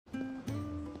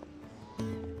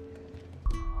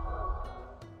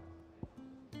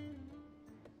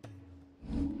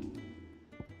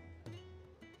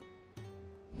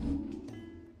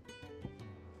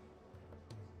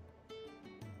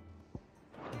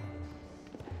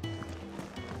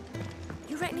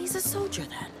reckon he's a soldier,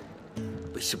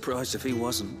 then? Be surprised if he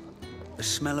wasn't. The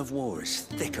smell of war is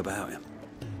thick about him.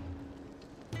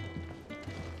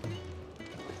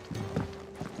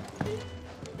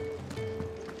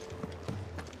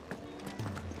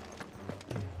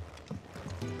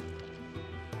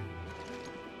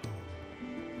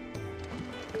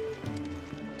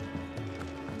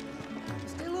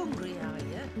 Still hungry, are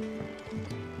you?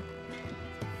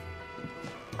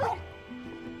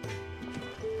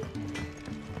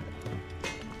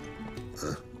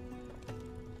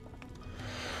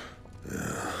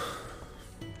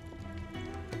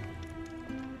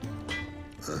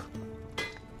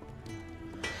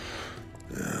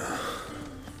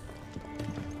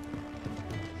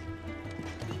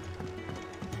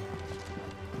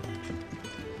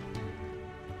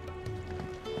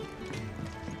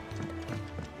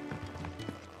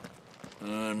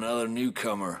 Another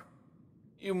newcomer.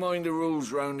 You mind the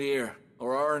rules round here,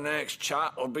 or our next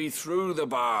chat will be through the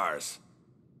bars.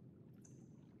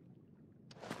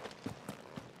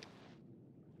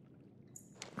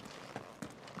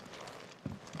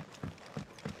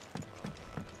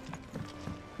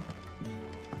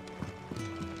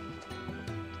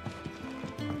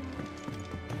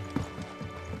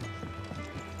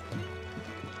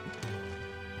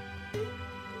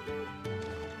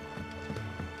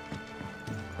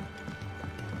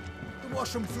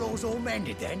 Washroom floor's all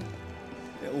mended then?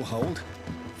 It'll hold.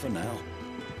 For now.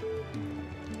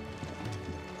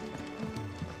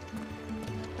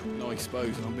 I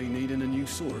suppose I'll be needing a new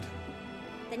sword.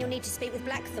 Then you'll need to speak with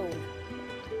Blackthorn.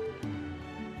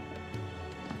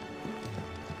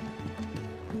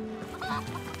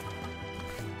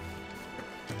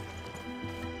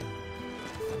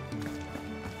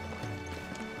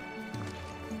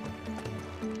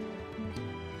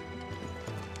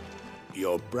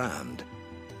 Your brand.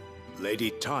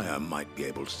 Lady Tyre might be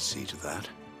able to see to that.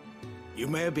 You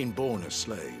may have been born a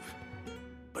slave,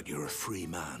 but you're a free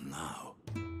man now.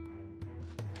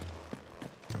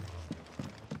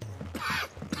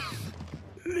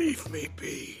 Leave me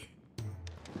be.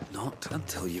 Not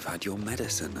until you've had your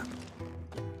medicine.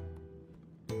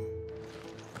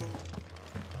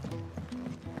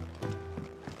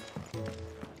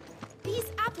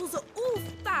 These apples are all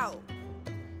foul.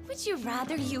 Would you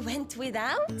rather you went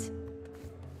without?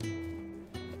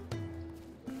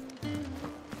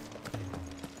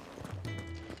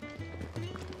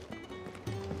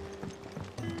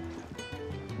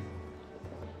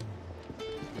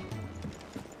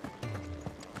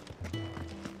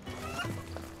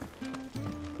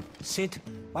 Sid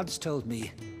once told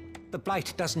me, the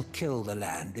Blight doesn't kill the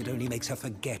land, it only makes her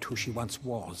forget who she once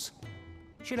was.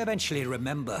 She'll eventually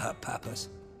remember her purpose.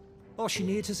 All she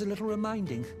needs is a little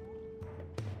reminding.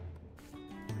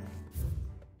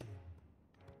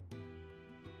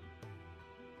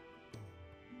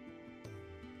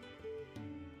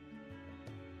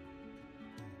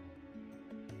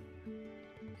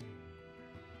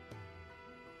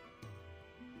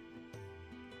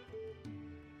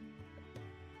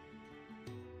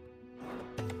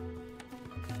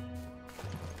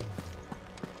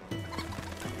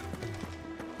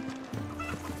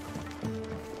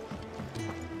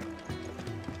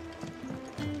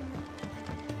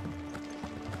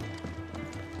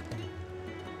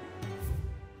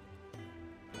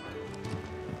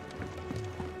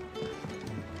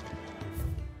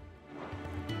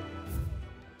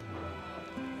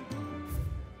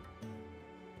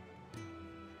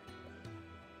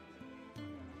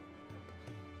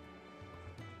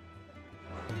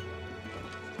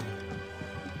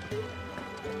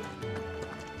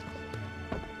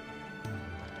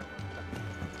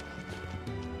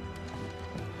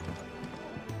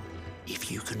 If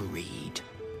you can read,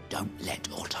 don't let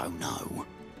Otto know.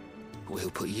 We'll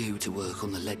put you to work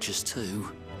on the ledgers too.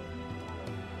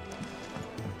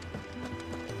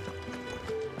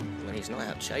 When he's not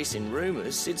out chasing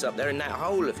rumours, Sid's up there in that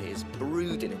hole of his,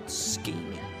 brooding and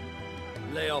scheming.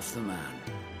 Lay off the man.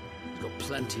 He's got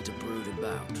plenty to brood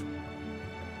about.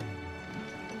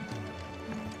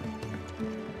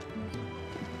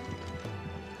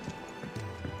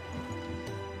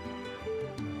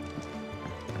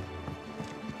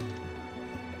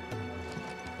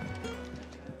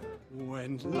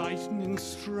 When lightning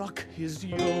struck, his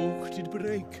yoke did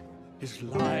break, his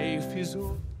life his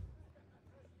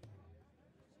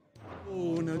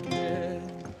own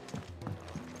again.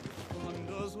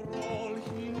 Thunders roll,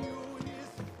 he knew his...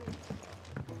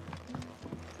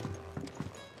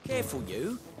 Careful,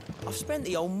 you. I've spent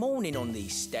the whole morning on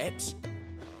these steps.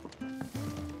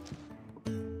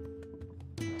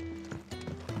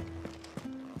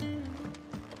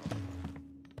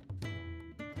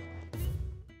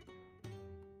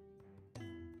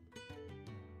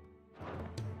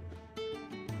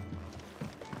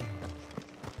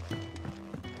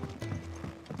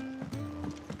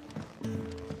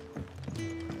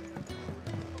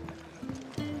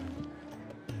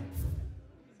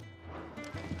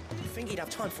 think he'd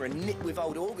have time for a nip with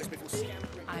old August before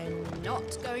scampering? I'm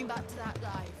not going back to that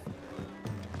life.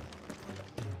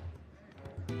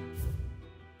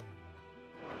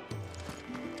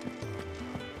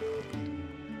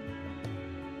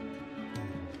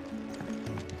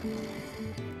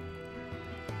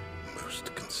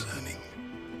 Most concerning.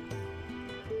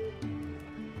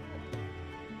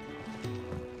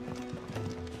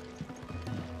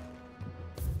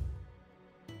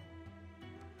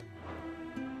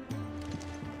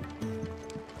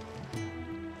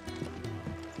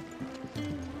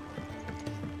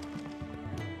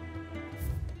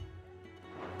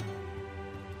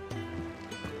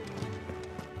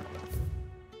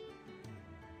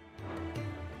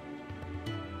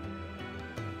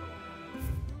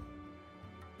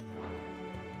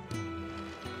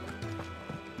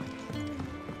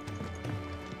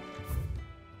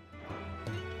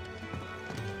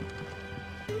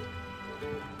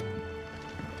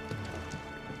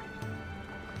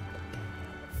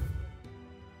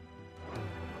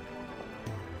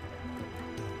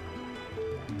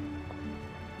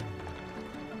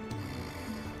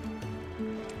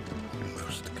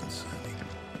 Most concerning.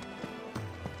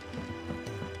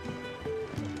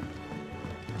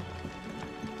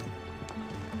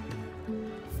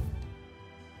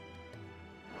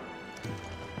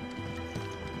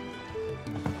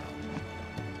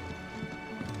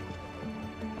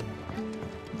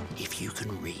 If you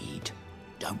can read,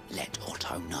 don't let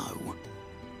Otto know.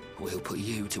 We'll put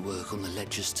you to work on the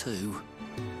ledgers too.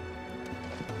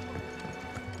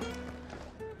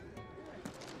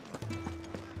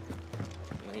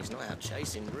 When he's not out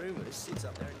chasing rumours, sits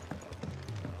up there and...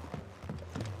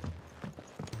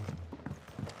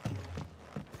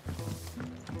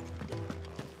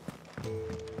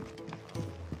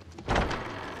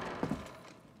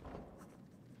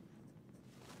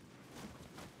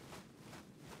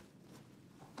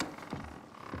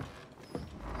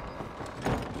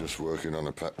 Just working on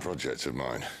a pet project of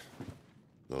mine.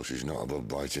 Though she's not above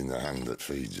biting the hand that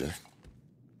feeds her.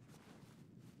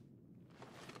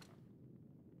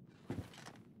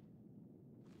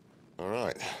 All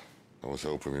right. I was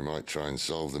hoping we might try and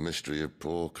solve the mystery of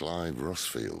poor Clive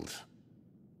Rosfield.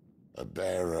 A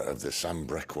bearer of the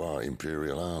Sambrequois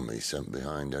Imperial Army sent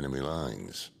behind enemy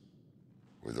lines.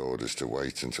 With orders to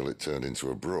wait until it turned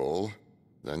into a brawl,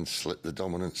 then slit the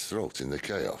dominant's throat in the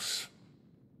chaos.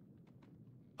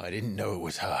 I didn't know it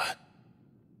was her.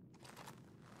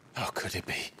 How could it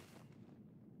be?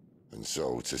 And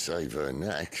so, to save her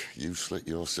neck, you slit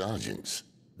your sergeants,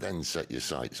 then set your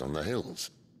sights on the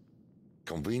hills.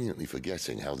 Conveniently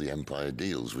forgetting how the Empire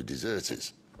deals with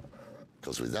deserters.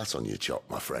 Because with that on your chop,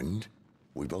 my friend,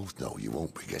 we both know you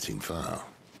won't be getting far.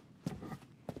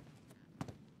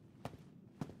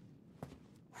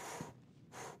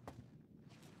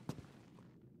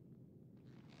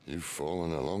 You've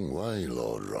fallen a long way,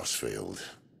 Lord Rosfield.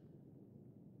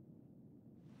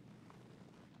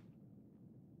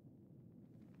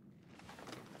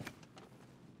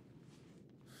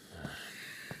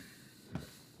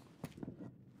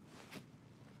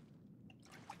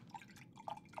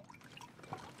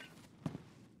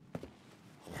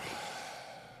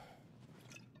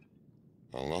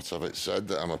 I'll not have it said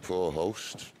that I'm a poor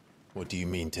host. What do you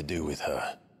mean to do with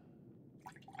her?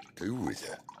 Do with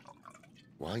her?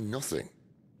 Why, nothing.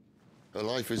 Her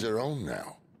life is her own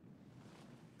now.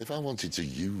 If I wanted to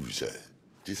use her,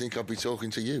 do you think I'd be talking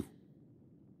to you?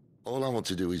 All I want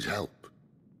to do is help.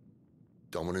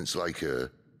 Dominants like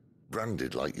her,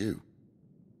 branded like you.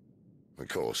 Of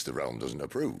course, the realm doesn't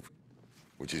approve,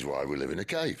 which is why we live in a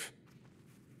cave.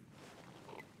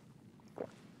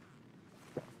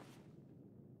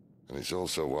 And it's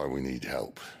also why we need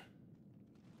help.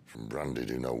 From branded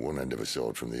who know one end of a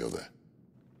sword from the other.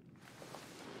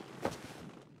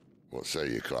 What say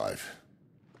you, Clive?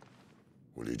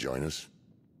 Will you join us?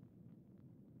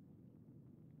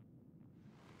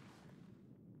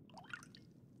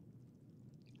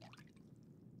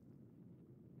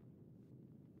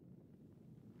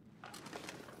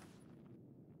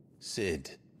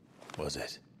 Sid, was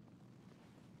it?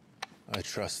 I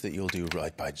trust that you'll do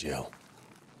right by Jill.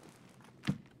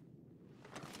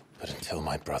 But until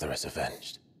my brother is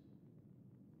avenged,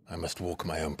 I must walk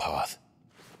my own path.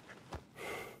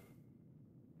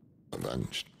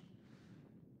 Avenged?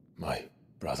 My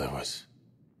brother was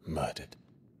murdered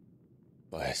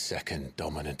by a second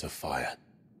dominant of fire.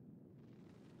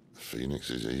 The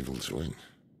Phoenix's evil twin.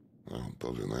 Oh,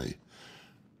 bugger me.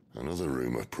 Another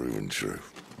rumor proven true.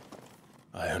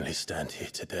 I only stand here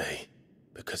today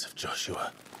because of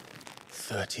Joshua.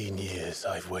 13 years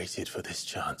I've waited for this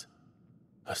chance.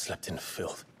 I've slept in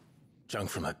filth, drunk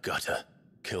from a gutter,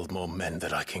 killed more men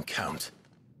than I can count.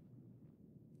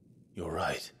 You're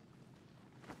right.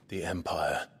 The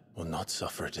Empire will not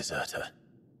suffer a deserter.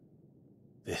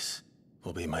 This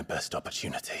will be my best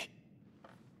opportunity.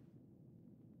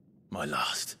 My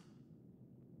last.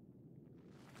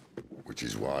 Which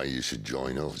is why you should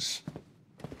join us.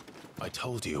 I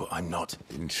told you I'm not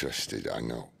interested, I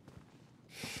know.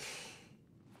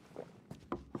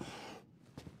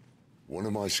 One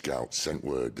of my scouts sent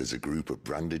word there's a group of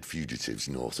branded fugitives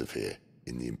north of here,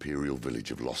 in the Imperial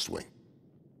village of Lostwing.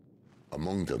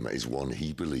 Among them is one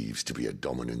he believes to be a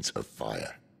dominant of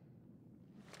fire.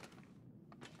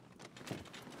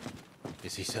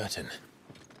 Is he certain?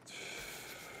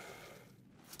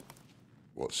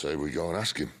 What say we go and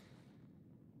ask him?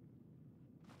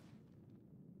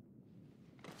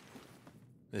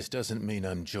 This doesn't mean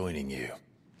I'm joining you.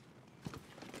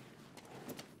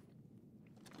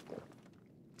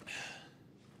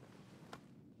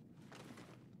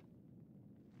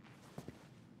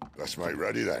 Let's make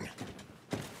ready then.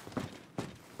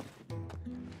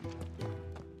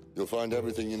 You'll find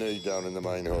everything you need down in the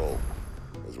main hall,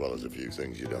 as well as a few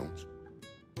things you don't.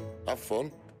 Have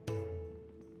fun.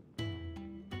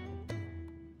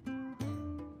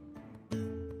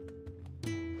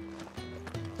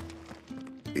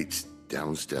 It's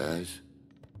downstairs.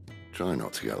 Try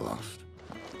not to get lost.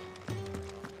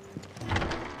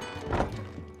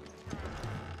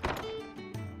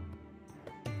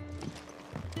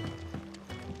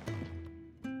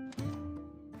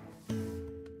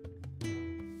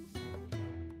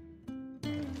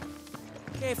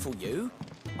 Careful, you.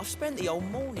 I've spent the whole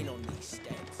morning on these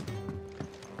steps.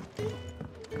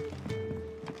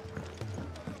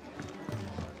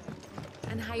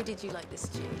 And how did you like the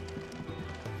stew?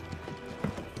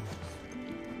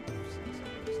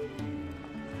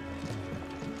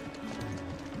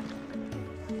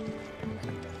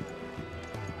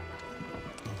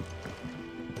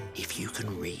 If you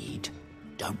can read,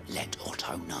 don't let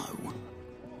Otto know.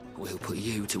 We'll put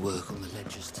you to work on the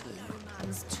ledgers too.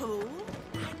 Man's tool.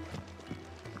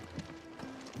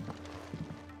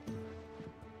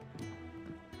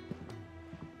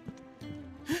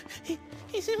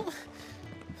 He's in...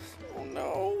 Oh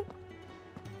no.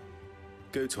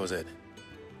 Goot was it?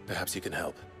 Perhaps you can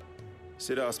help.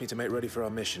 Sid asked me to make ready for our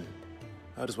mission.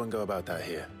 How does one go about that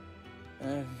here?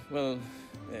 Well,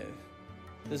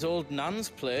 there's old Nan's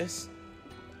place.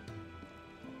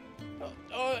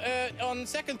 On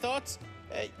second thoughts,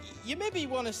 you maybe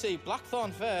want to see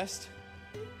Blackthorn first.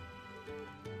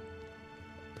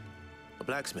 A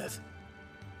blacksmith?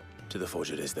 To the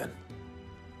forge it is, then.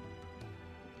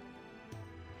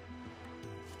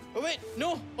 Oh wait,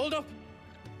 no, hold up.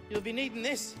 You'll be needing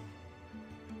this.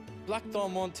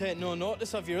 Blackthorn won't take no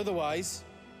notice of you otherwise.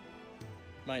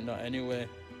 Might not anyway.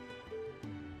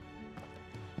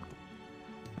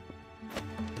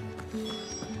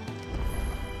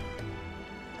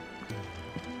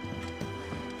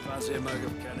 Fancy a mug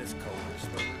of Kenneth Cole's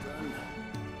when we're done.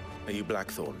 Are you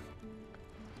Blackthorn?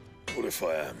 What if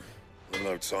I am? I've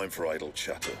no time for idle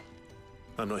chatter.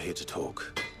 I'm not here to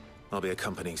talk. I'll be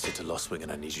accompanying Sid to Lostwing,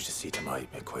 and I need you to see to my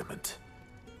equipment.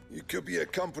 You could be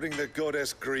accompanying the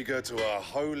goddess Krieger to a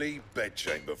holy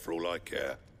bedchamber for all I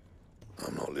care.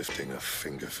 I'm not lifting a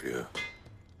finger for you.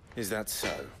 Is that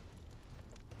so?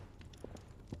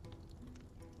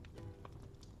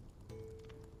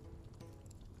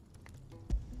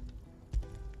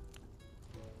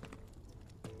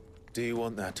 Do you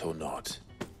want that or not?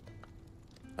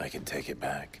 I can take it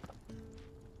back.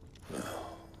 Oh,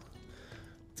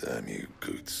 damn you,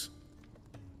 Goots.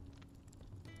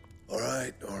 All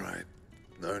right.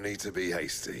 No need to be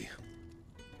hasty.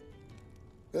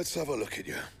 Let's have a look at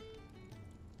you.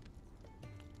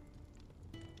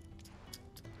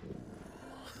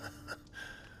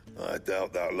 I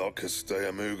doubt that lot could stay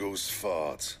a Moogle's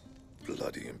fart.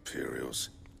 Bloody Imperials.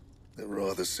 They'd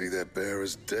rather see their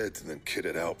bearers dead than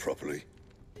kitted out properly.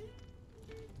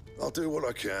 I'll do what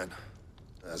I can,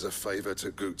 as a favor to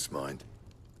Goot's mind.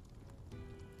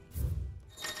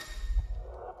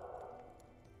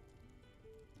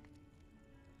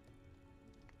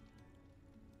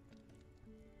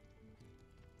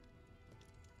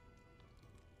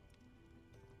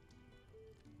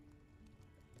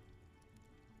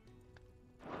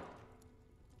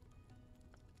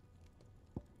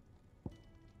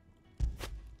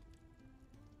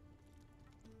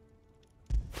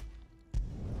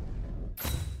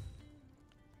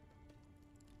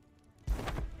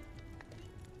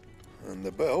 And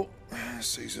the belt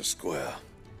sees a square.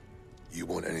 You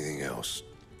want anything else,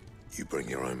 you bring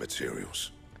your own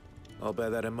materials. I'll bear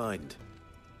that in mind.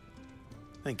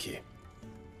 Thank you.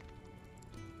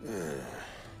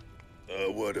 A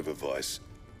word of advice.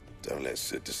 Don't let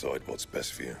Sid decide what's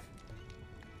best for you.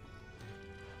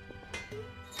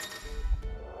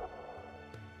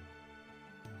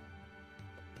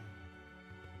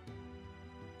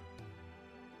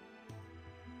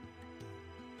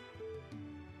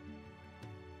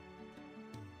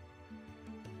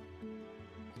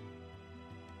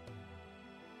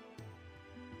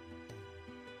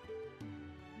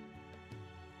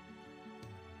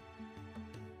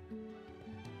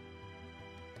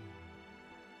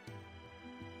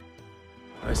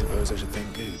 I suppose I should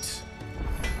think Goots.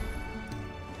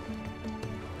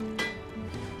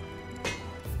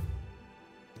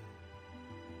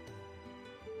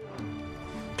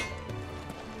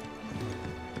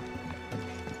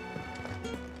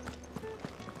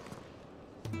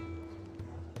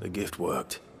 The gift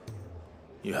worked.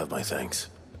 You have my thanks.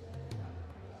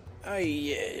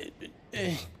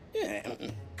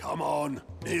 Come on,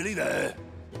 nearly there.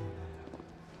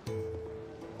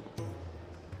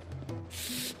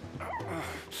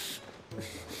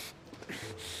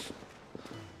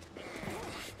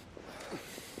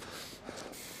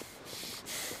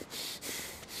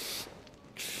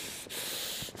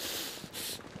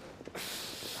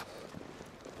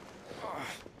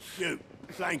 You,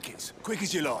 blankets, quick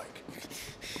as you like.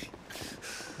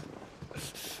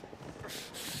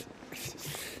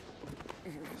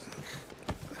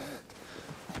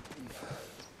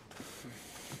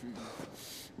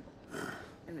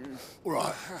 All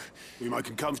right, we make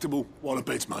them comfortable while the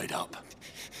bed's made up.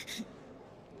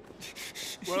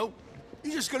 Well,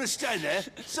 you're just gonna stand there?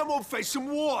 Someone fetch some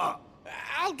water!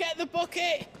 I'll get the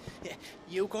bucket!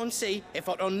 You go and see if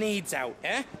Otto needs out,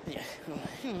 eh?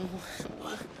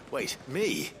 Wait,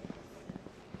 me?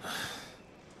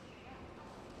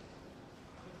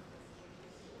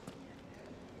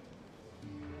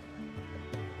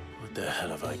 What the hell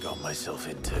have I got myself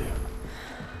into?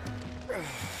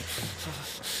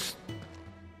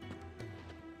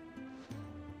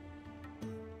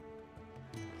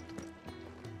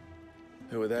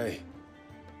 Who are they?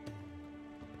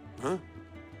 Huh?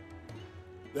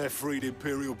 They're freed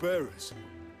Imperial bearers.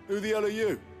 Who the hell are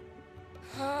you?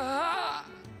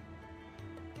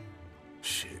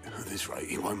 Shit, at this rate,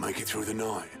 you won't make it through the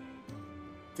night.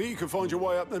 Think you can find your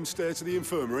way up them stairs to the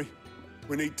infirmary?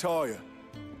 We need Taya.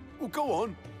 Well, go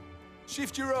on.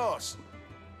 Shift your ass.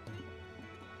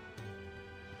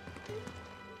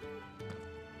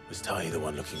 Was Tai the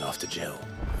one looking after Jill?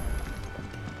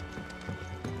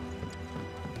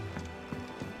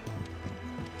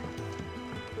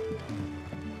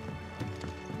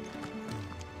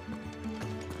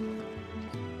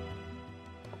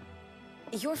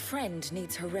 Your friend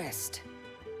needs her rest.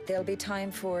 There'll be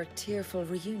time for tearful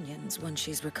reunions once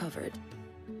she's recovered.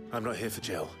 I'm not here for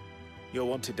Jill. You're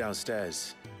wanted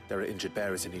downstairs. There are injured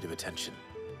bearers in need of attention.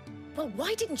 Well,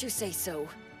 why didn't you say so?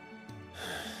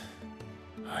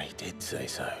 I did say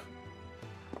so.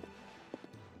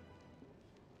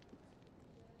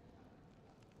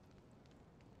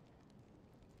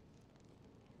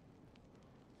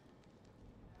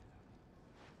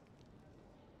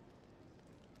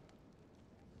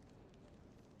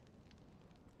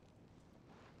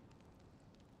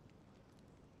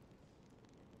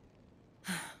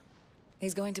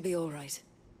 He's going to be all right.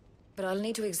 But I'll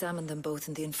need to examine them both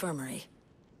in the infirmary.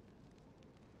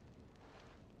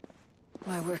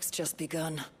 My work's just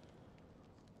begun.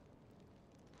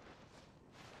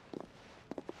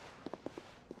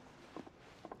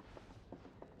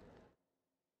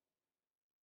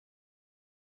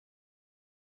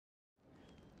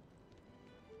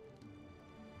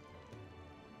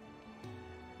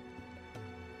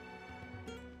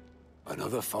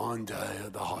 Another fine day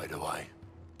at the hideaway.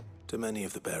 Do many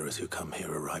of the bearers who come here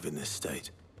arrive in this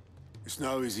state? It's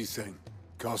no easy thing,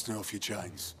 casting off your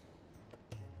chains.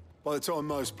 By the time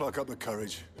most pluck up the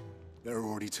courage, they're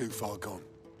already too far gone.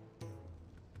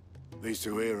 These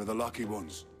two here are the lucky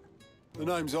ones. The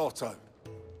name's Otto.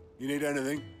 You need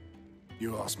anything,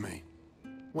 you ask me.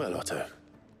 Well, Otto,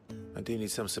 I do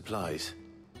need some supplies.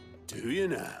 Do you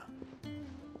now?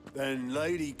 Then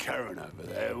Lady Karen over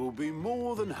there will be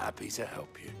more than happy to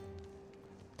help you.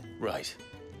 Right.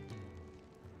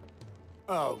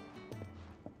 Oh,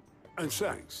 and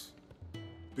thanks.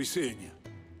 Be seeing you.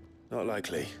 Not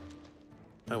likely.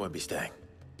 I won't be staying.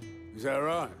 Is that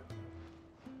right?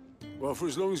 Well, for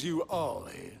as long as you are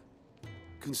here,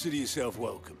 consider yourself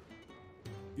welcome.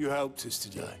 You helped us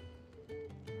today,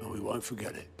 and we won't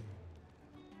forget it.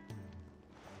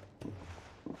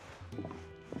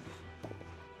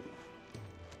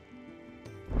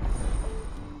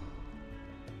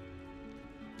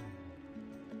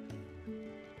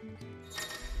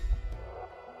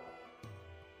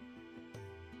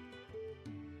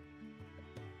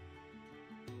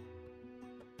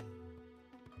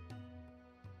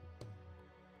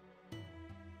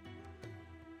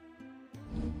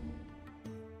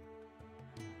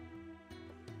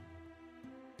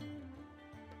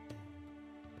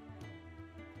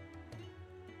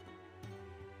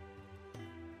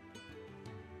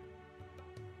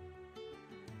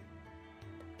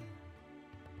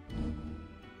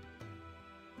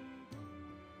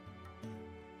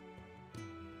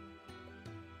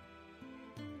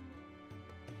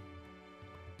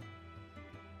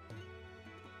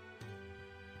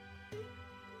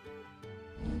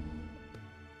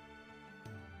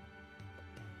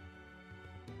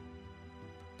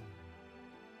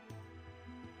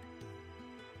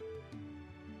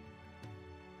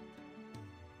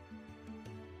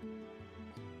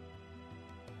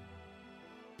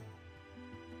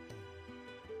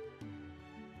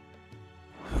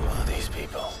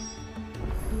 people.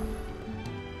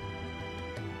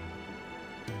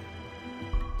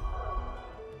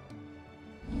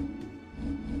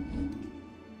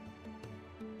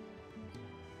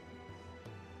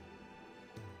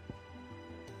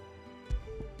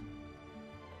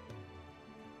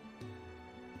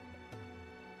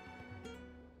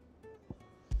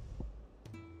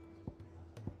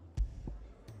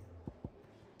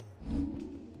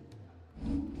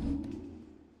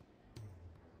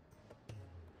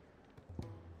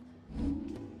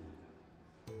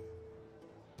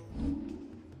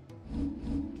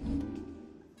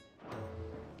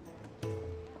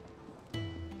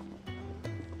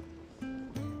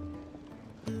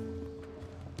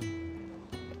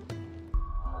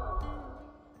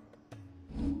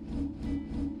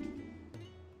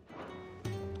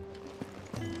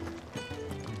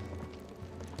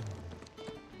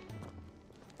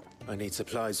 I need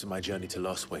supplies for my journey to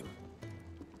Lostwing.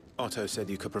 Otto said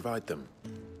you could provide them.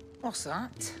 What's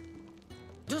that?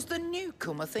 Does the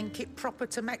newcomer think it proper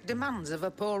to make demands of a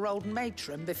poor old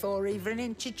matron before even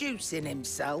introducing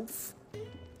himself?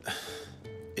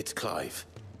 It's Clive.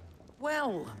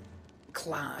 Well,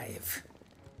 Clive,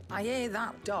 I hear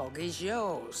that dog is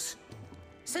yours.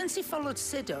 Since he followed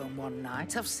Sid home one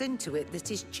night, I've seen to it that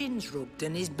his chin's rubbed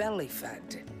and his belly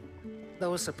fed.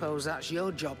 Though I suppose that's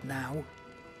your job now.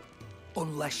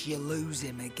 Unless you lose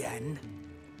him again.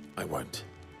 I won't.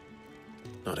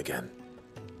 Not again.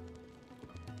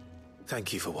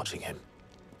 Thank you for watching him.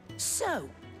 So,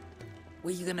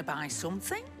 were you gonna buy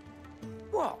something?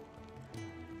 What?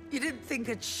 You didn't think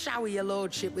I'd shower your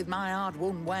lordship with my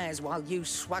hard-won wares while you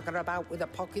swagger about with a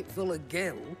pocket full of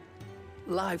gil?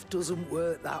 Life doesn't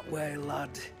work that way,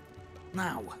 lad.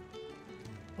 Now,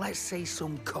 let's see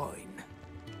some coin.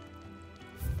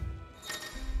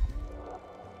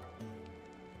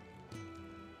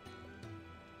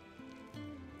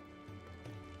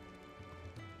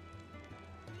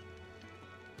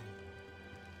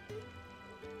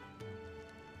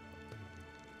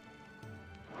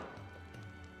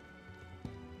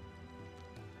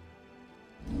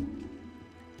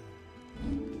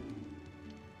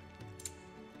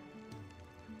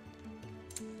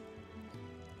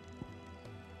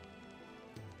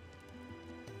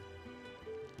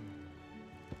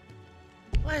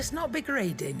 Let's not be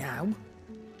greedy now.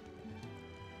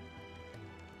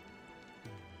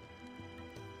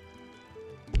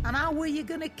 And how were you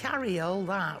gonna carry all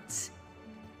that?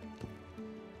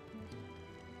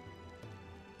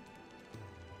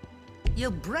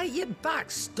 You'll break your back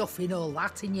stuffing all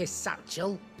that in your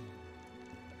satchel.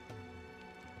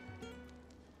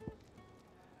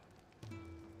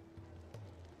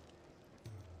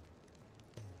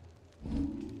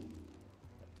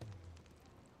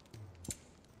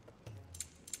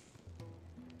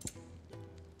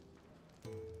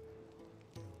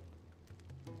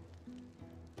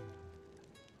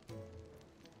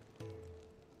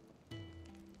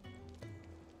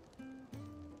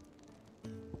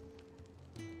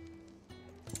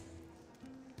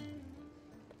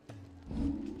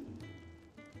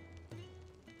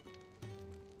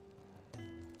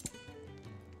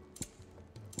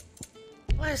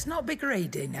 Let's not be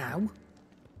greedy now.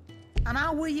 And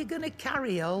how were you gonna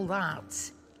carry all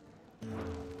that?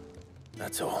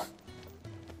 That's all.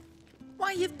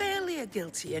 Why, you've barely a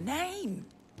guilty name.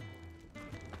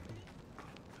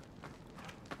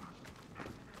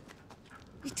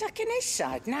 You're taking his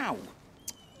side now.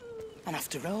 And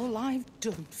after all I've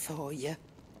done for you.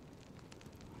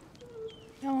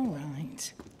 All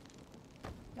right.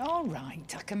 All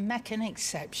right, I can make an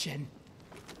exception.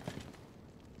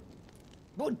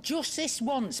 But just this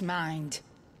once, mind.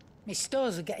 My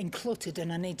stores are getting cluttered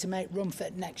and I need to make room for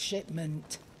the next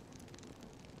shipment.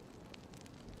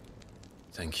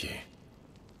 Thank you.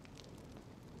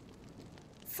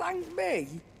 Thank me?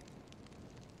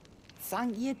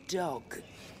 Thank your dog.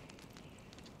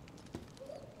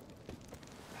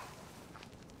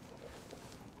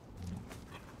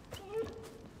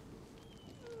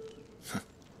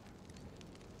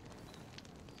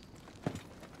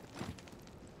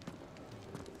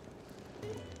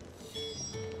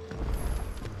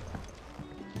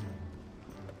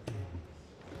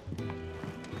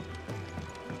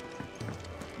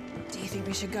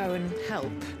 We should go and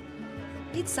help.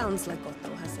 It sounds like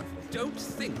Otto has everything. Don't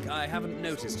think I haven't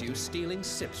noticed you stealing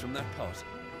sips from that pot.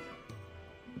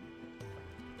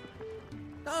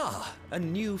 Ah, a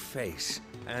new face.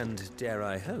 And, dare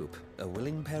I hope, a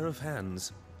willing pair of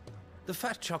hands. The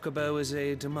fat Chocobo is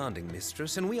a demanding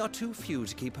mistress, and we are too few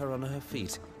to keep her on her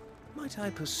feet. Might I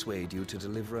persuade you to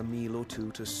deliver a meal or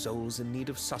two to souls in need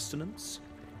of sustenance?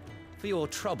 For your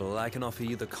trouble, I can offer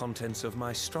you the contents of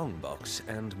my strongbox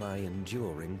and my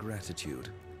enduring gratitude.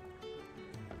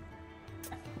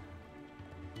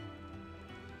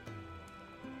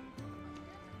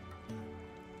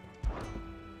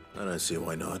 I don't see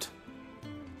why not.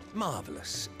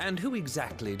 Marvelous. And who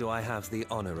exactly do I have the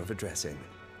honor of addressing?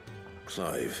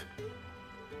 Clive.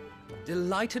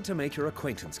 Delighted to make your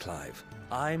acquaintance, Clive.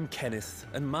 I'm Kenneth,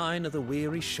 and mine are the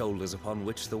weary shoulders upon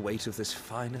which the weight of this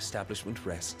fine establishment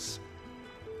rests.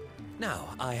 Now,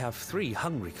 I have 3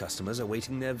 hungry customers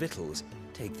awaiting their victuals.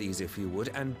 Take these if you would,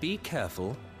 and be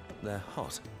careful, they're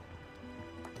hot.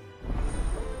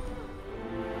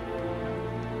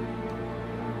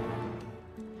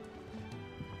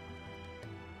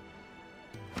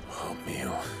 Oh,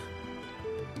 meal.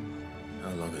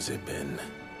 How long has it been?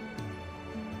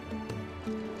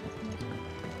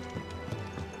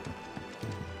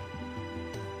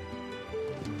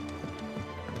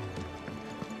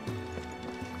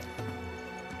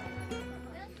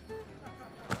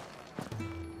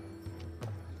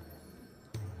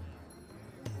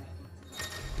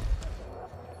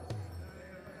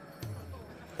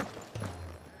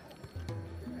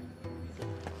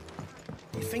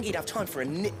 You'd think he'd have time for a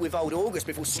nip with old August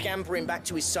before scampering back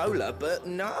to his solar, but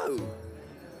no.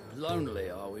 Lonely,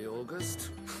 are we, August?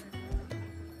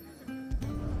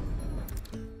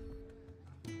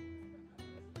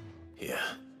 Here.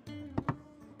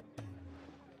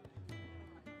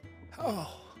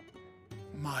 Oh,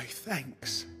 my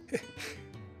thanks.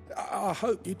 I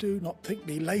hope you do not think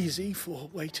me lazy for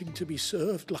waiting to be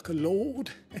served like a lord.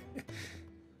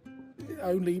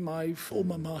 Only my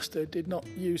former master did not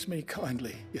use me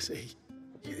kindly, you see.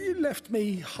 He left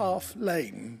me half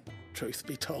lame, truth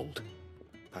be told.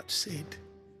 But Sid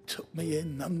took me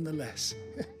in nonetheless.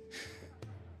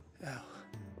 Now,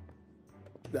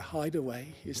 the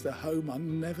hideaway is the home I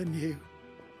never knew,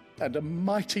 and a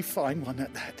mighty fine one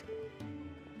at that.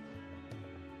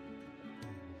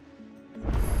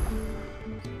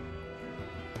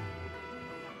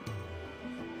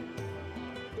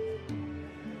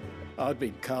 I'd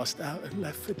been cast out and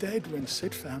left for dead when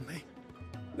Sid found me.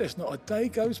 There's not a day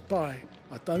goes by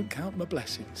I don't count my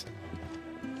blessings.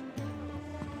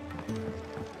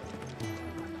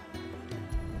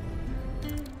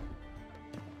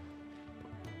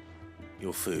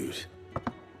 Your food.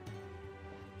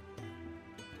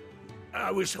 I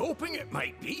was hoping it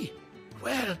might be.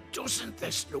 Well, doesn't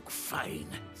this look fine?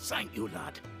 Thank you,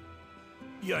 lad.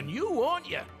 You're new, aren't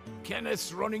you?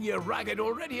 Kenneth's running you ragged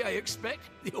already, I expect,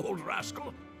 the old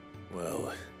rascal.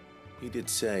 Well, he did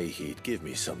say he'd give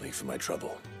me something for my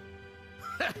trouble.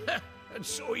 And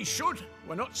so he should.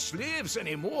 We're not slaves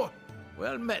anymore.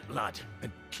 Well met, lad,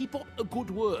 and keep up the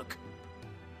good work.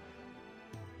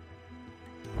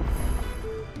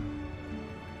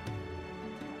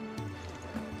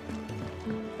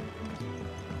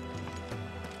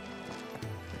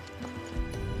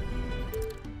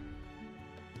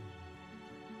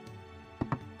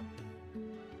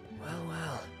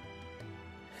 Well.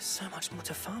 There's so much more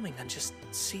to farming than just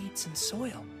seeds and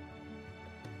soil.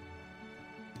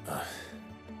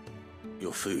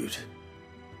 Your food.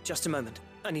 Just a moment.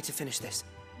 I need to finish this.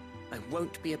 I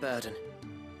won't be a burden.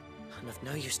 I'm of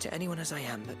no use to anyone as I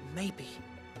am, but maybe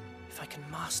if I can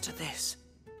master this.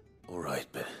 All right,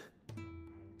 but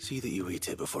see that you eat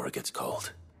it before it gets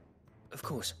cold. Of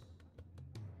course.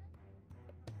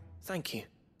 Thank you.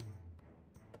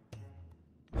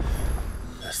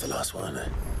 That's the last one.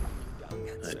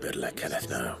 I'd better let Kenneth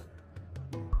know.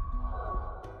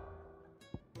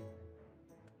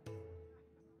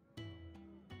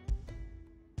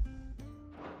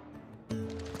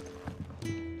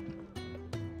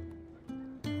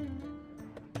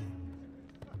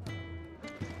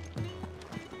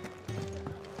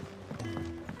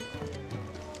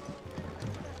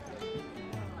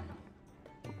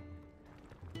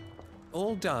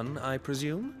 All done, I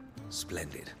presume?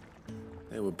 Splendid.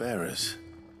 They were bearers.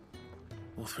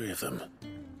 All 3 of them.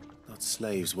 Not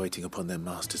slaves waiting upon their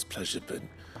master's pleasure, but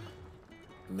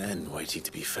men waiting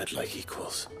to be fed like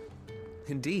equals.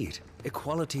 Indeed.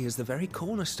 Equality is the very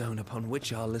cornerstone upon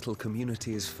which our little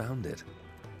community is founded.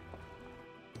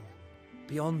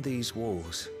 Beyond these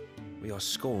walls, we are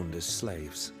scorned as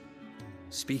slaves.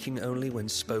 Speaking only when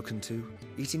spoken to,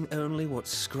 eating only what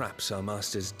scraps our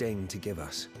masters deign to give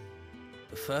us.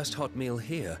 The first hot meal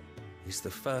here is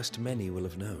the first many will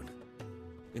have known.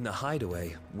 In the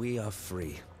hideaway, we are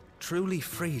free. Truly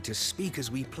free to speak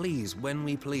as we please, when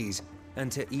we please,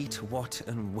 and to eat what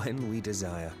and when we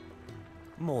desire.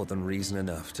 More than reason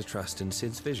enough to trust in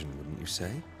Sid's vision, wouldn't you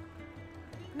say?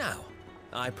 Now,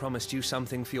 I promised you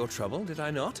something for your trouble, did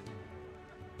I not?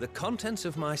 The contents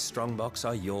of my strongbox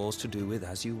are yours to do with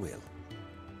as you will.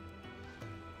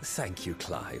 Thank you,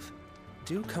 Clive.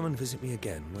 Do come and visit me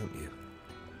again, won't you?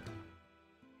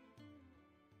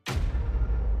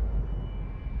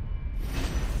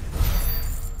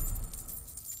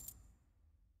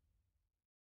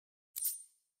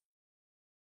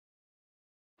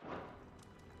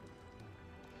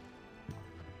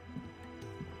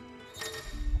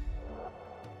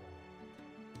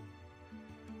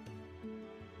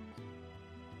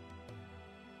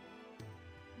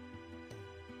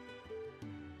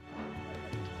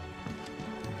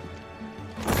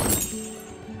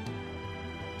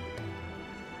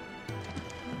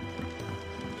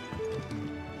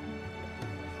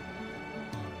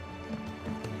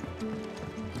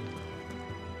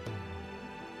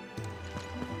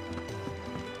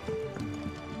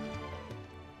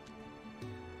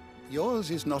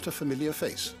 Yours is not a familiar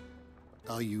face.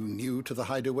 Are you new to the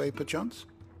hideaway, perchance?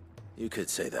 You could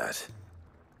say that.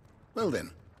 Well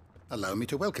then, allow me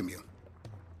to welcome you.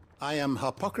 I am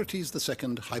Harpocrates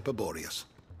II Hyperboreus.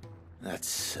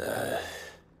 That's,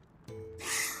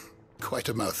 Quite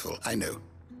a mouthful, I know.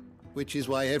 Which is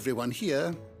why everyone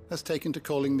here has taken to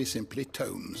calling me simply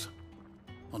Tomes,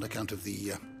 on account of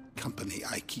the company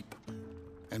I keep.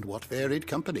 And what varied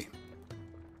company.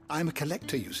 I'm a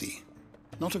collector, you see.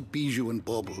 Not of bijou and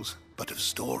baubles, but of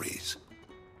stories.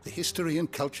 The history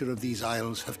and culture of these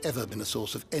isles have ever been a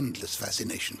source of endless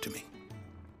fascination to me.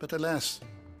 But alas,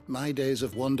 my days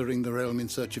of wandering the realm in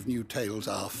search of new tales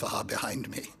are far behind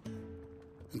me.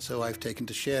 And so I've taken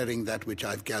to sharing that which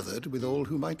I've gathered with all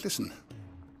who might listen.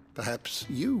 Perhaps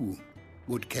you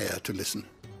would care to listen.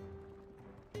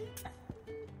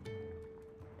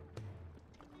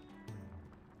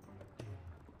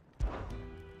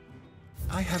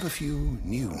 I have a few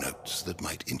new notes that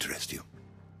might interest you.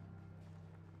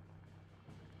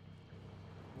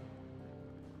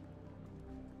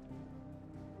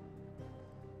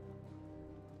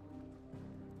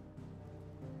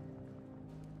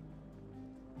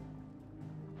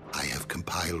 I have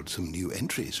compiled some new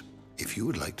entries, if you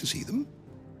would like to see them.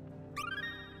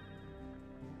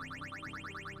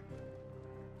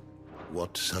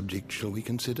 What subject shall we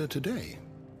consider today?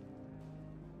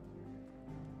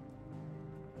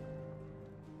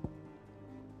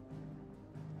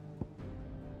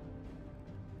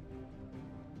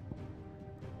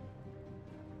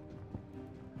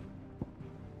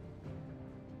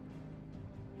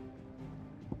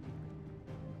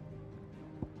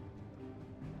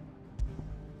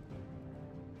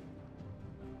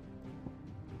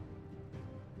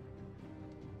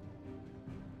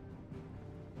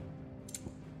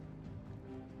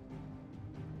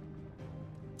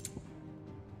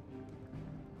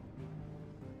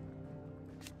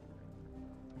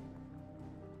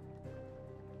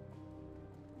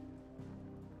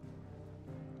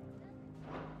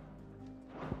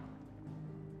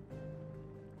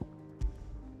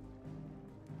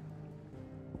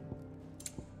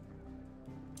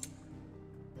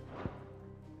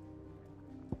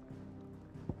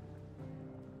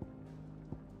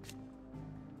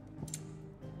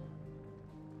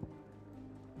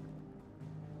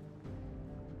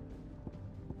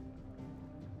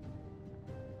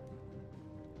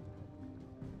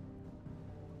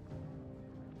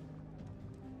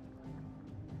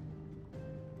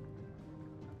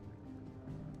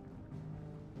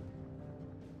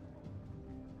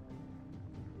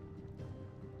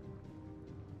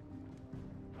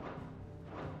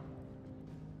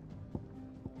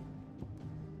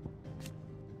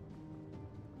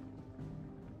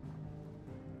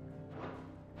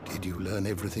 Did you learn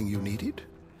everything you needed?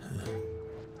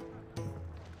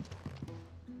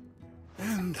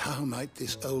 And how might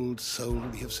this old soul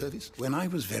be of service? When I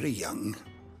was very young,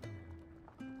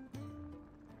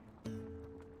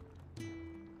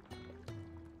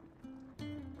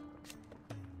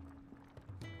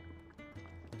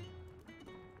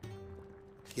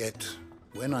 yet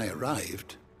when I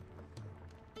arrived,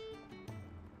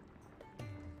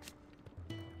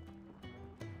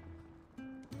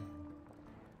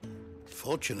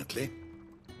 fortunately,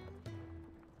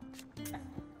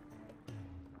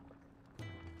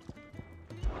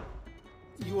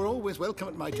 you are always welcome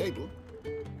at my table.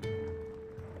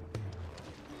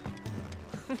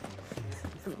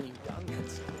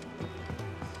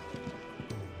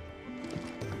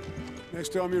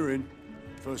 Next time you're in,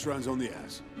 first round's on the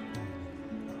ass.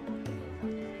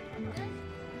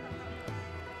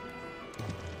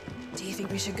 Do you think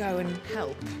we should go and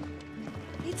help?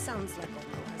 It sounds like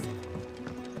Otto has it.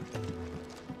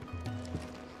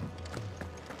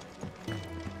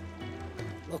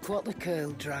 Look what the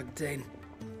curl dragged in.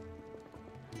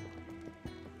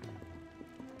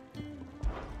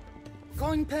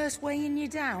 coin purse weighing you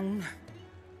down?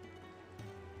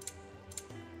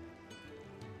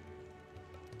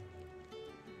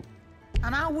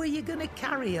 And how were you gonna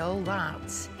carry all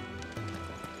that?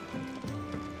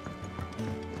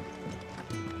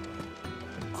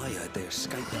 I heard they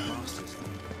escaped their masters.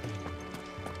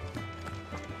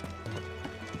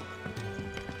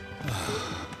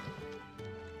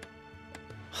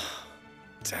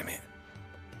 Damn it.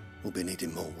 We'll be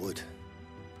needing more wood.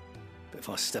 But if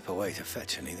I step away to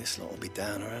fetch any, this lot will be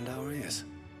down around our ears.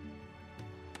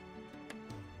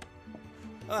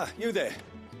 Ah, you there.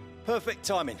 Perfect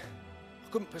timing.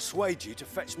 I couldn't persuade you to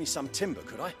fetch me some timber,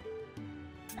 could I?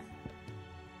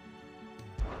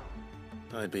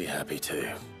 I'd be happy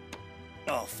to.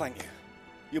 Oh, thank you.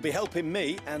 You'll be helping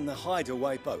me and the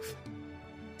hideaway both.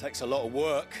 Takes a lot of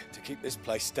work to keep this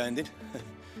place standing.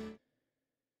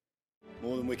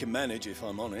 More than we can manage, if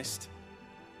I'm honest.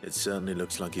 It certainly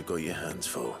looks like you've got your hands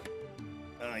full.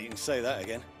 Ah, you can say that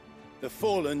again. The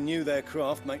Fallen knew their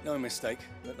craft, make no mistake,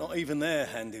 but not even their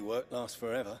handiwork lasts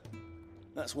forever.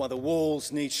 That's why the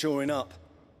walls need shoring up.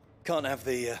 Can't have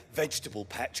the vegetable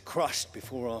patch crushed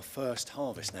before our first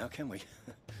harvest now, can we?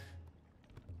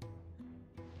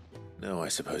 No, I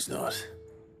suppose not.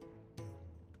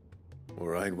 All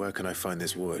right, where can I find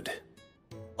this wood?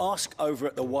 Ask over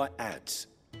at the White Ads.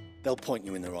 They'll point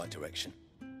you in the right direction.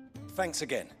 Thanks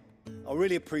again. I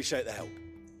really appreciate the help.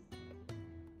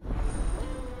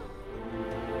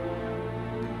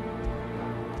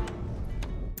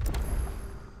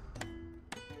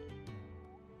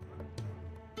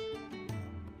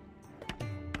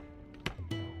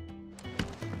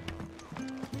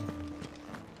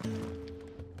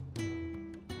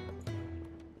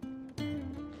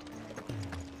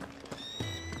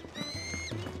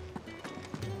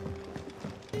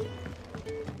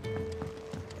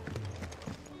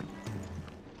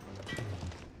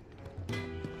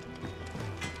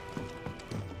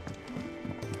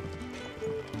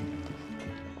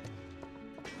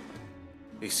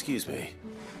 Excuse me.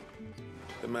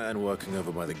 The man working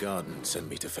over by the garden sent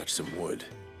me to fetch some wood.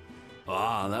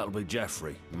 Ah, that'll be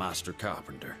Geoffrey, Master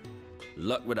Carpenter.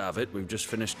 Luck would have it, we've just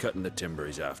finished cutting the timber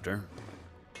he's after.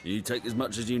 You take as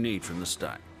much as you need from the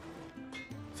stack.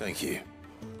 Thank you.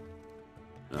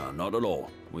 No, not at all.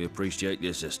 We appreciate the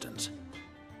assistance.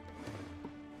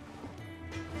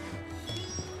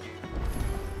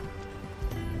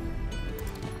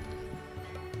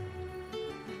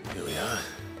 Here we are.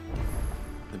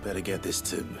 I better get this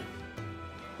to...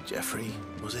 Geoffrey,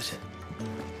 was it?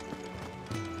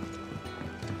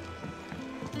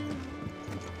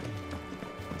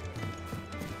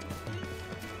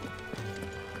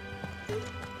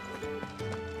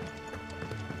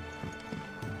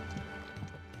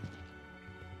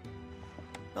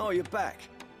 Oh, you're back.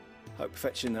 Hope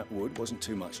fetching that wood wasn't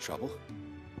too much trouble.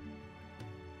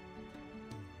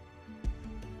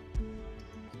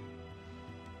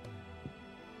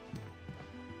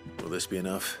 Will this be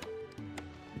enough?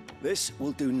 This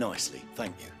will do nicely,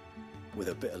 thank you. With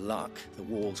a bit of luck, the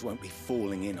walls won't be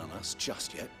falling in on us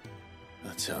just yet.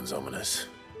 That sounds ominous.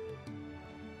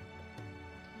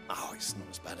 Oh, it's not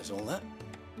as bad as all that.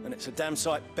 And it's a damn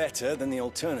sight better than the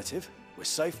alternative. We're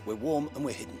safe, we're warm, and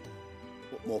we're hidden.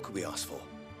 What more could we ask for?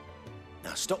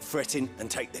 Now stop fretting and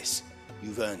take this.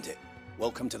 You've earned it.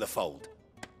 Welcome to the fold.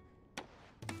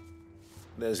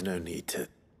 There's no need to...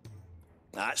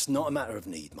 That's not a matter of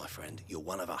need, my friend. You're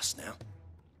one of us now.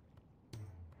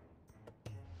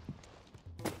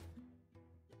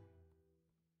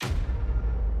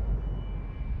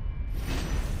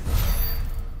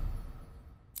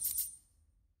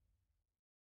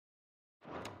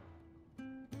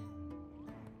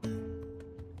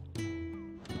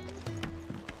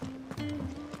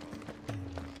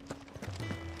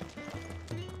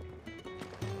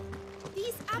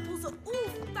 These apples are all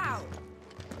foul.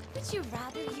 Would you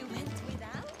rather you went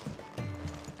without?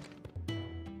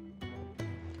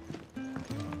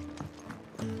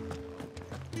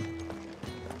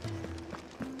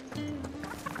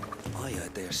 I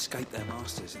heard they escaped their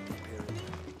masters in the Imperial.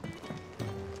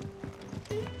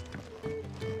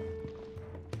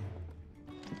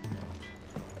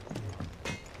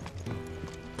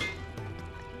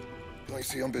 I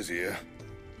see I'm busy here.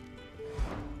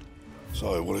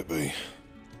 So, what'll it be?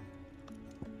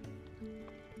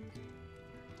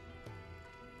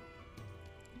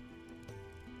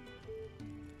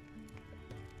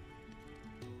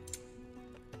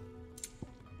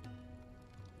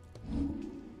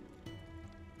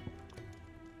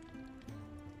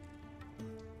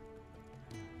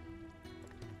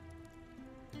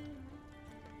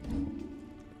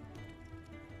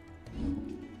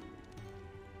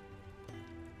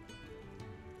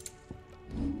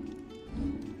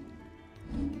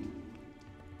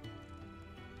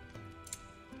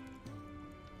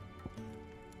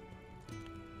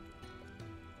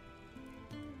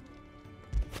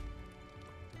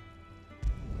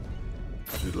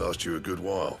 Should last you a good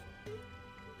while.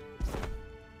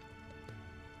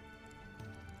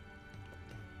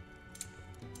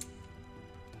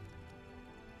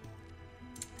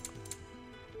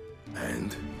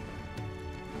 And?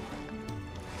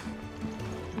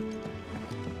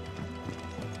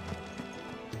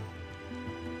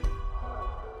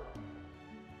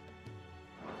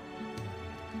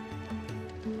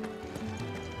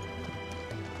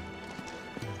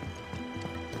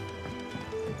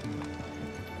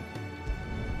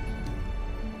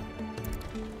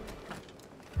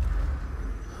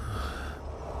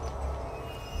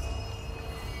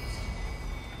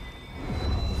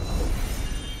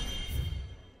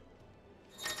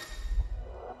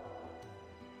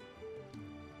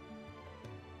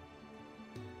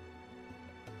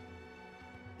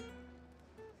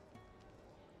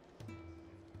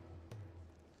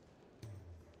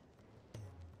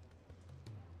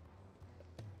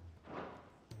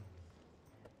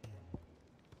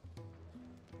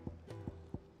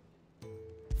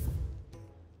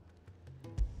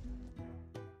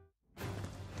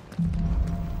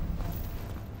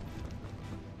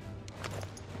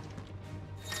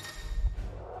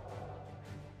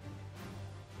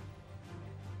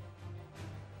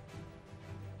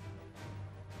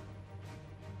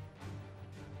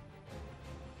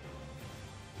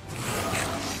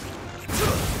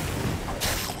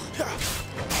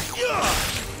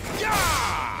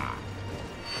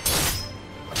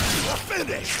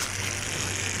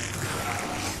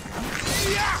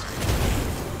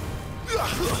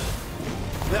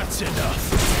 That's enough.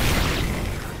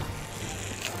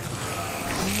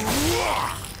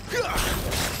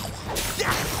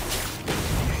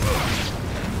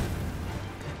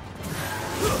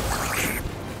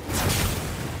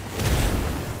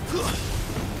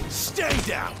 Stay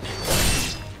down.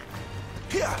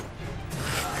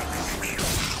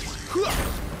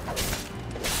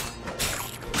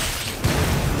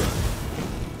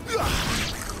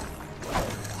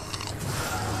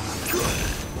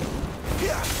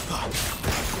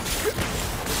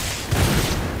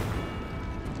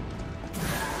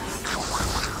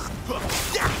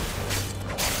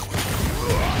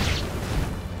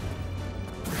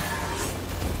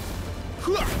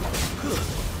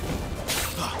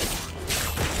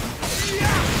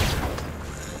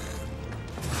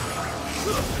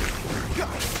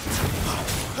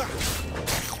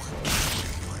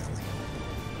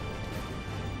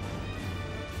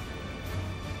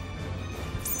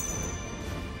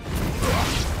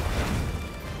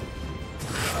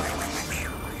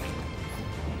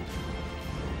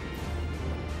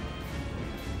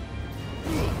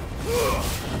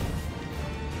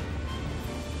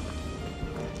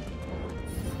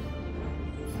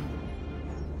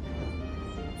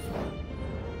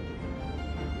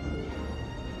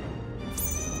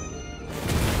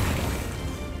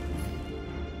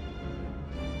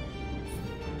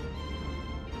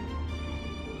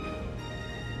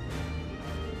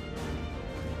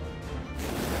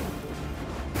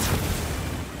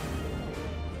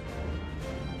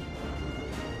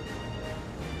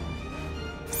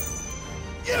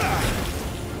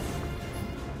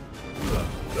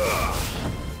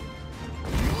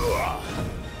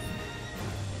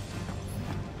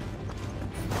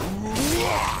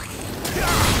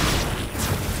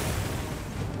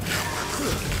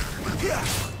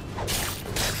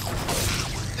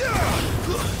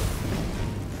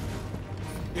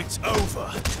 It's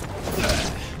over.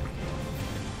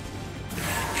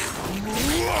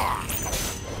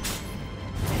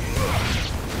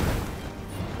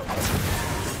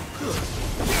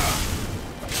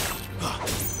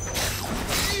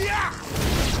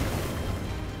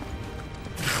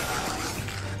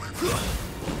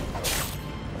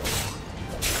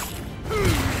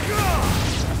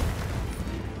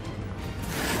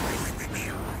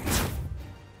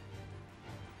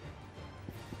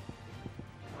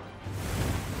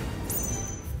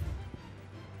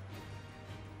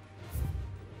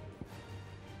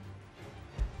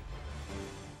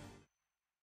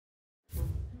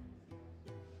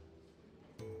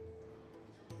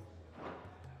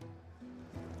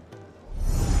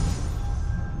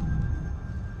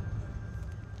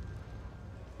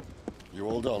 You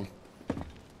all done?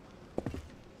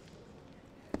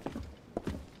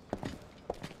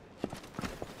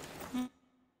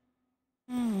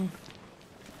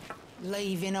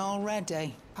 Leaving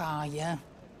already, are ya?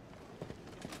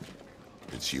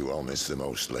 It's you I'll miss the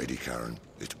most, Lady Karen.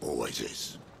 It always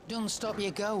is. Don't stop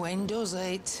you going, does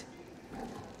it?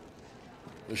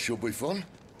 This should be fun.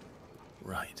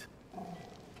 Right.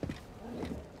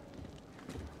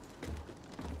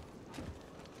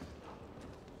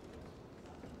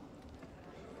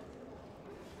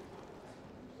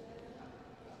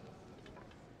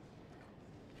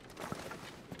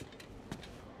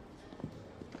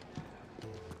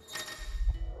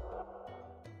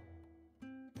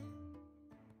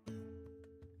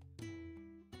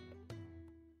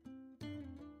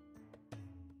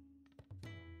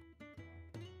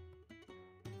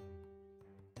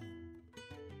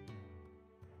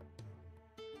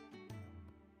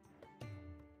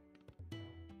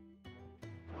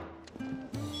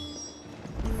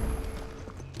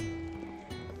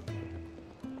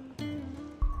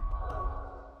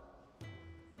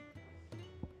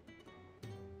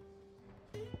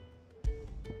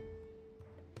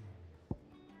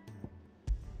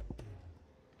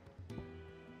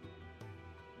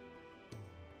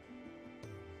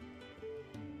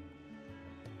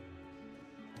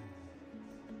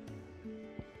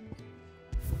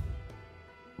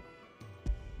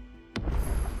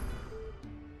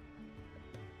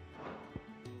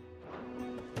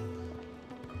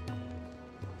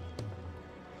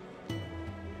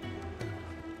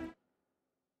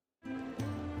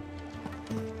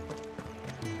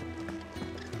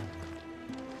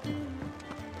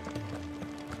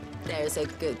 There's a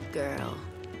good girl.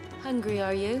 Hungry,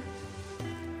 are you?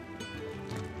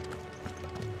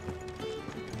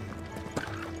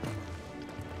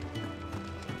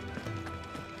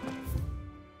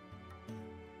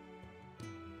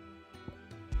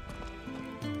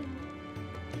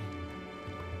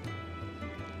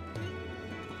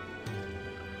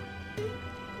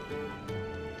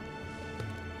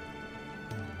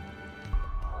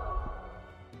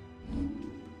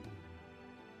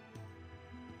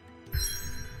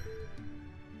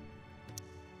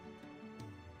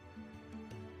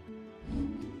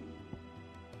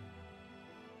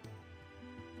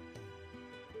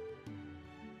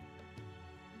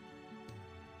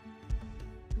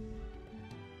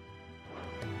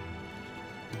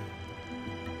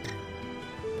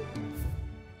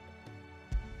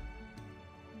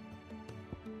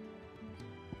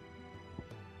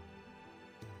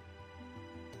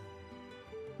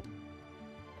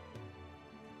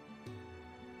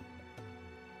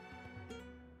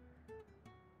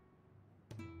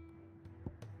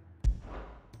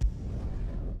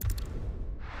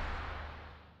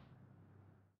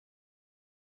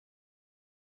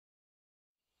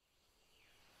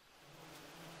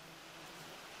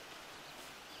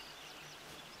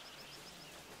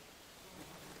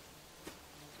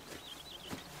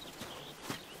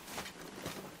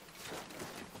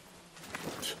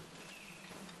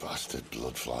 Bastard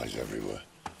blood flies everywhere.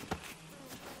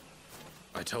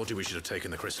 I told you we should have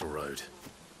taken the Crystal Road.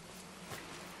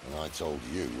 And I told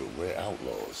you we're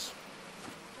outlaws.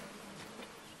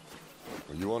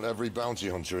 Well, you want every bounty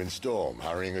hunter in Storm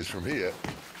harrying us from here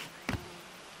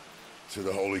to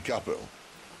the Holy Capital?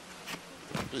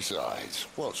 Besides,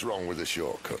 what's wrong with a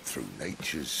shortcut through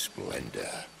nature's splendor?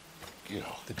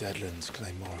 The Deadlands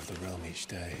claim more of the realm each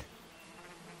day.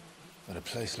 But a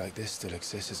place like this still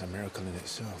exists is a miracle in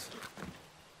itself.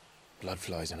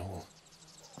 Bloodflies and all.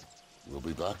 We'll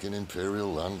be back in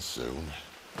Imperial land soon.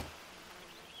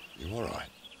 You all right?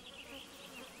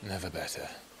 Never better.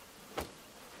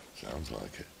 Sounds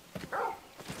like it.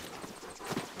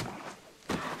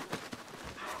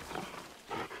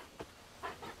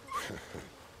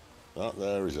 That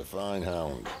there is a fine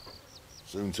hound.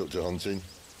 Soon took to hunting.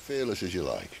 Fearless as you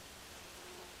like.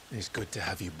 It's good to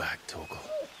have you back, Torgal.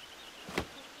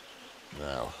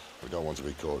 Now, we don't want to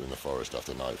be caught in the forest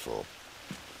after nightfall.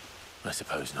 I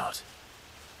suppose not.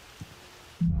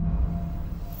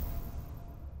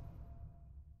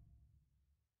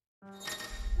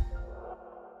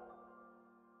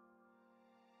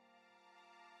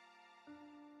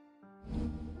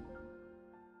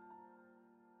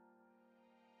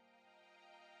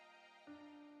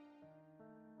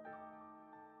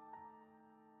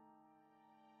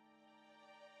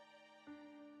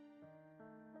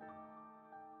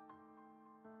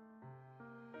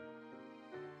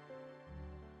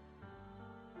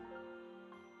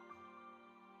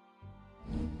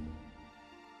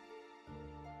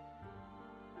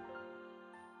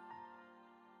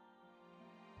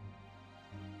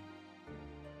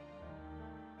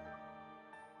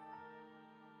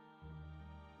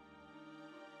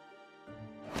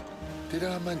 Did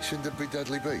I mention there'd be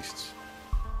deadly beasts?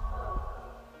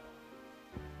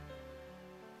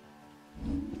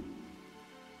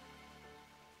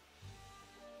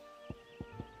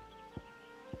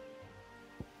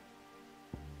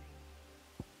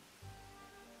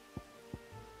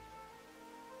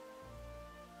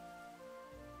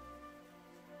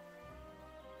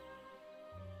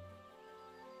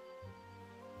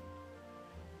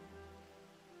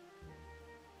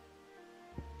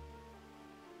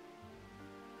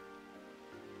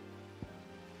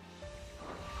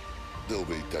 There'll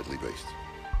be deadly beasts.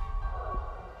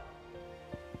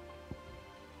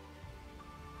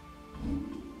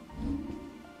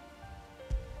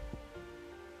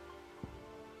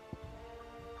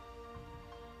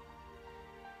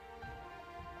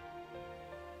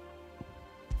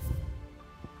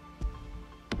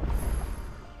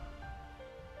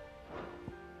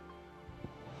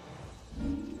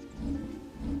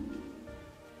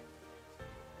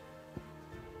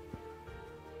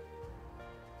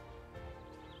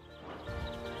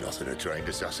 Nothing a trained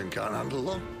assassin can't handle,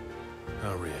 though.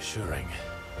 How reassuring.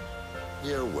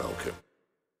 You're welcome.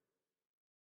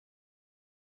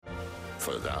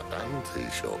 For that and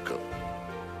the shortcut.